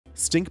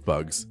Stink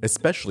bugs,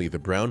 especially the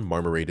brown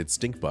marmorated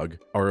stink bug,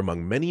 are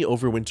among many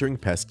overwintering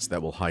pests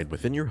that will hide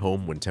within your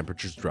home when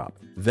temperatures drop,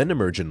 then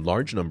emerge in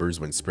large numbers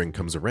when spring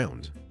comes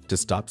around. To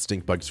stop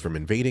stink bugs from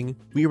invading,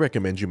 we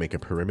recommend you make a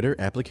perimeter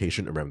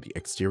application around the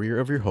exterior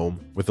of your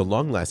home with a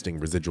long-lasting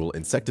residual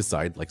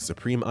insecticide like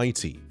Supreme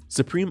IT.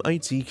 Supreme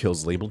IT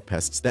kills labeled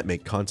pests that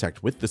make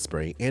contact with the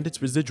spray and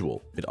its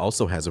residual. It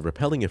also has a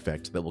repelling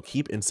effect that will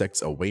keep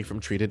insects away from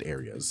treated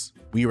areas.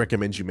 We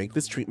recommend you make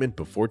this treatment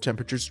before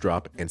temperatures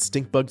drop and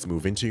stink bugs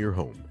move into your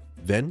home.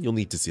 Then you'll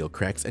need to seal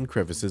cracks and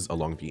crevices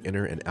along the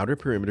inner and outer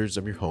perimeters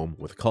of your home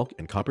with caulk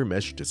and copper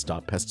mesh to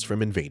stop pests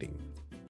from invading.